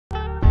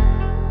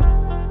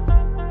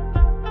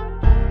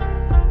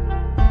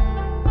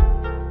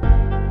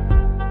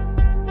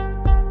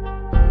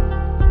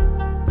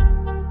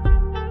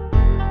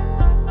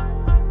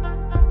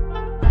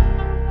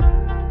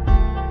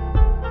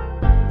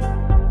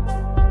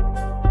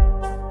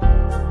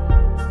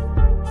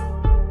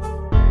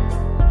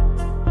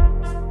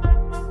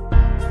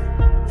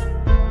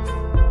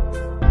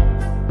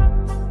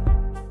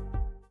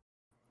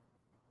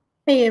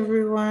Hey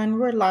everyone,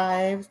 we're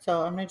live,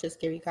 so I'm gonna just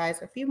give you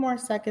guys a few more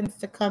seconds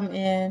to come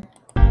in.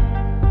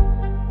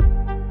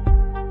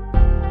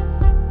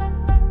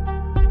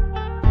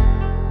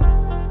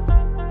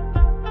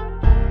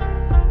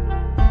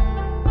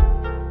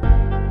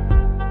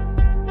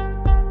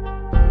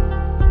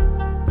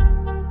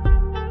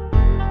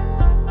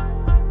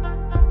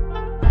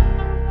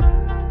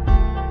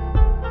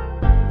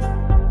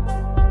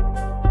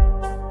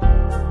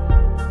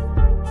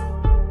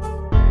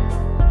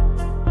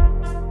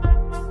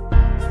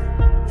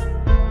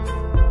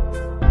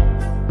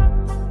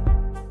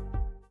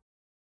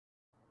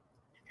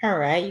 All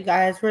right, you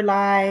guys, we're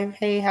live.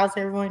 Hey, how's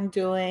everyone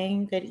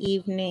doing? Good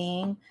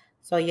evening.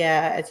 So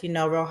yeah, as you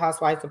know, Real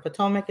Housewives of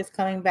Potomac is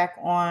coming back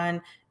on,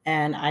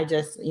 and I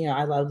just,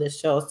 I love this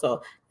show.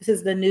 So this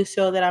is the new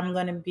show that I'm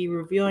going to be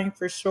reviewing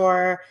for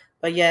sure.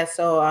 But yeah,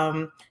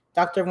 so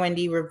Dr.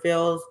 Wendy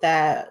reveals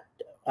that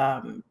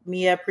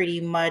Mia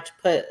pretty much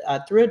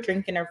threw a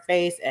drink in her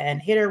face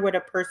and hit her with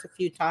a purse a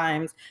few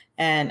times,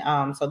 and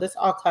so this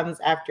all comes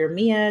after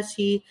Mia.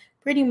 She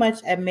pretty much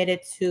admitted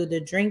to the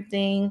drink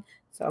thing.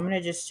 So I'm going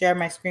to just share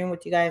my screen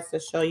with you guys to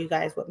show you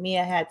guys what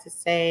Mia had to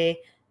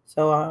say.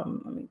 So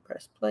let me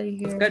press play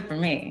here. It's good for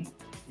me.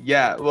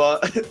 Yeah,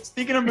 well,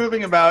 speaking of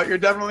moving about, you're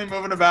definitely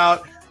moving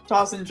about,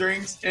 tossing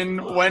drinks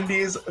in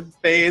Wendy's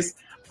face.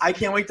 I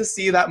can't wait to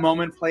see that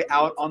moment play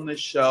out on the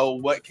show.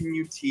 What can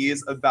you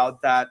tease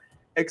about that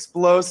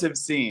explosive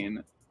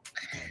scene?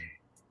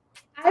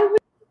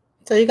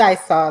 So you guys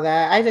saw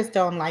that. I just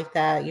don't like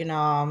that.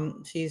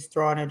 She's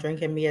throwing a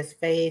drink in Mia's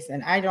face,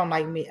 and I don't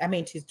like me. I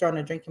mean, she's throwing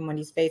a drink in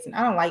Wendy's face, and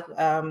I don't like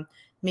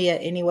Mia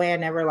anyway. I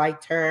never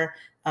liked her,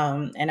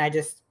 and I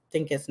just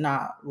think it's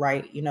not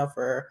right.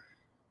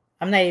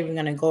 I'm not even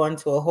gonna go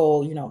into a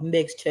whole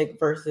mixed chick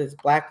versus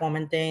black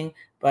woman thing,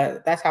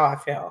 but that's how I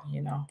feel.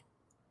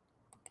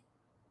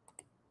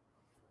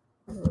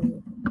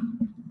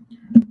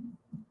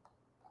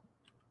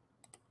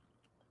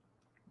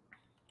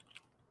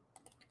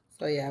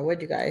 So yeah, what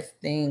do you guys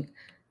think?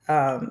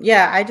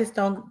 Yeah, I just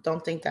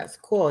don't think that's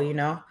cool.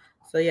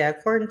 So yeah,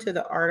 according to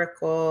the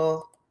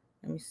article,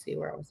 let me see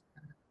where I was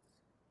at.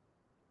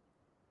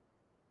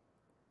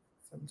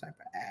 Some type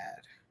of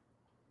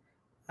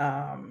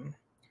ad.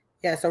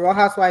 Yeah, so Real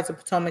Housewives of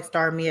Potomac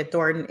star Mia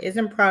Thornton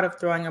isn't proud of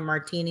throwing a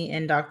martini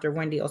in Dr.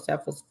 Wendy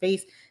Osefo's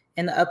face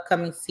in the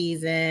upcoming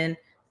season.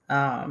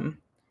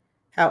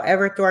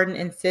 However, Thornton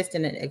insists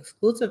in an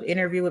exclusive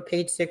interview with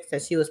Page Six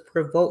that she was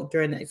provoked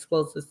during the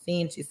explosive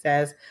scene. She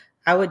says,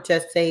 I would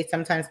just say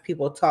sometimes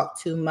people talk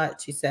too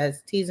much, she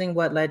says, teasing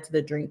what led to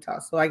the drink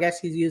toss. So I guess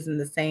she's using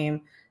the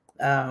same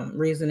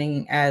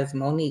reasoning as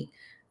Monique.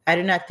 I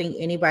do not think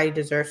anybody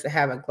deserves to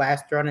have a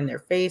glass thrown in their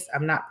face.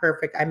 I'm not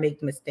perfect. I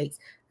make mistakes.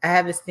 I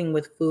have this thing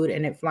with food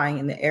and it flying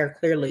in the air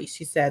clearly,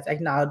 she says,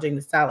 acknowledging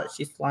the salad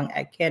she slung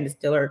at Candace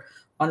Dillard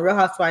on Real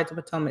Housewives of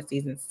Potomac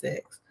season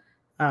 6.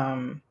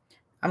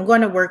 I'm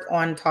going to work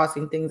on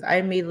tossing things. I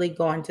immediately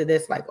go into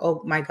this like,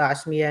 oh my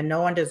gosh, Mia,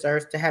 no one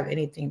deserves to have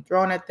anything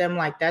thrown at them.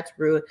 Like, that's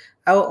rude.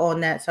 I will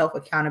own that.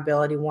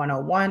 Self-accountability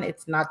 101.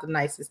 It's not the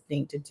nicest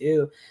thing to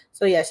do.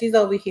 So yeah, she's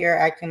over here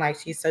acting like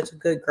she's such a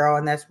good girl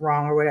and that's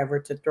wrong or whatever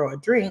to throw a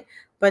drink.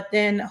 But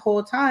then the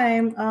whole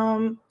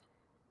time,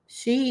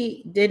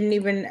 she didn't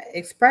even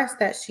express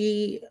that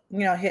she,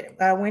 hit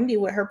Wendy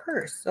with her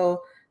purse.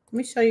 So let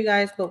me show you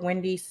guys what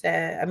Wendy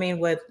said.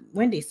 What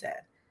Wendy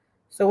said.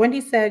 So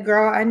Wendy said,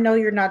 girl, I know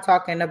you're not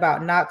talking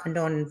about not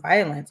condoning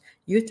violence.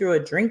 You threw a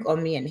drink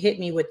on me and hit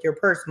me with your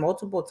purse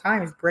multiple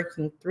times,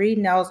 breaking 3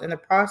 nails in the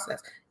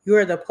process. You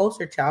are the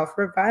poster child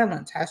for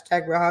violence. #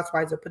 Real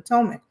Housewives of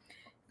Potomac.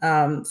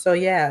 So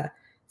yeah,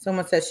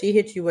 someone says she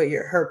hit you with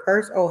her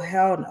purse. Oh,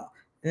 hell no.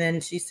 And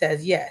then she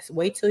says, yes,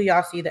 wait till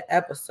y'all see the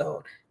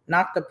episode,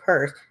 not the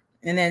purse.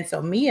 And then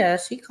so Mia,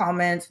 she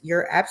comments,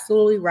 you're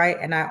absolutely right.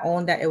 And I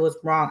own that it was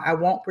wrong. I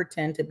won't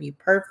pretend to be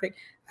perfect.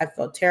 I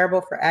feel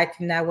terrible for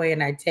acting that way,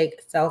 and I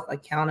take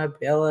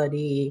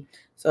self-accountability.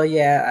 So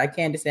yeah, I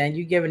can't understand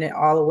you giving it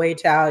all away,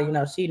 child.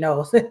 She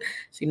knows,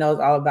 she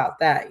knows all about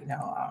that.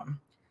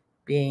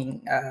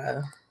 Being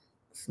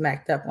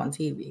smacked up on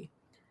TV.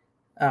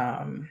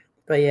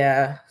 But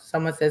yeah,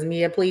 someone says,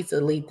 Mia, please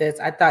delete this.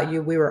 I thought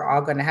we were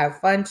all going to have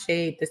fun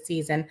shade this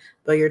season,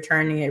 but you're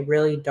turning it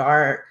really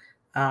dark.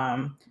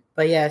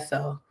 But yeah,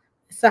 so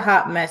it's a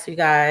hot mess, you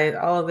guys.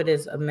 All of it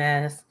is a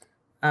mess.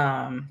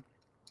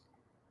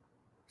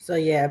 So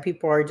yeah,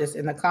 people are just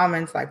in the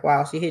comments like,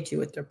 wow, she hit you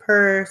with the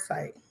purse.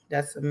 Like,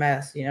 that's a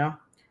mess,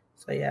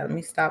 So yeah, let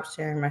me stop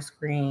sharing my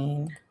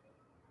screen.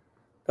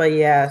 But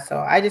yeah, so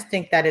I just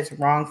think that it's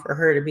wrong for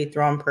her to be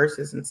throwing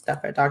purses and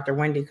stuff at Dr.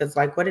 Wendy. Because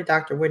like, what did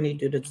Dr. Wendy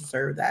do to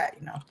deserve that,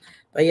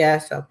 But yeah,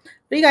 so what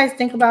do you guys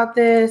think about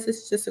this?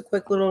 It's just a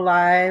quick little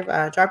live.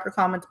 Drop your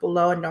comments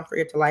below and don't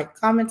forget to like,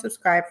 comment,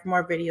 subscribe for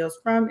more videos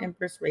from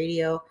Empress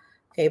Radio.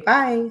 Okay,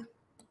 bye.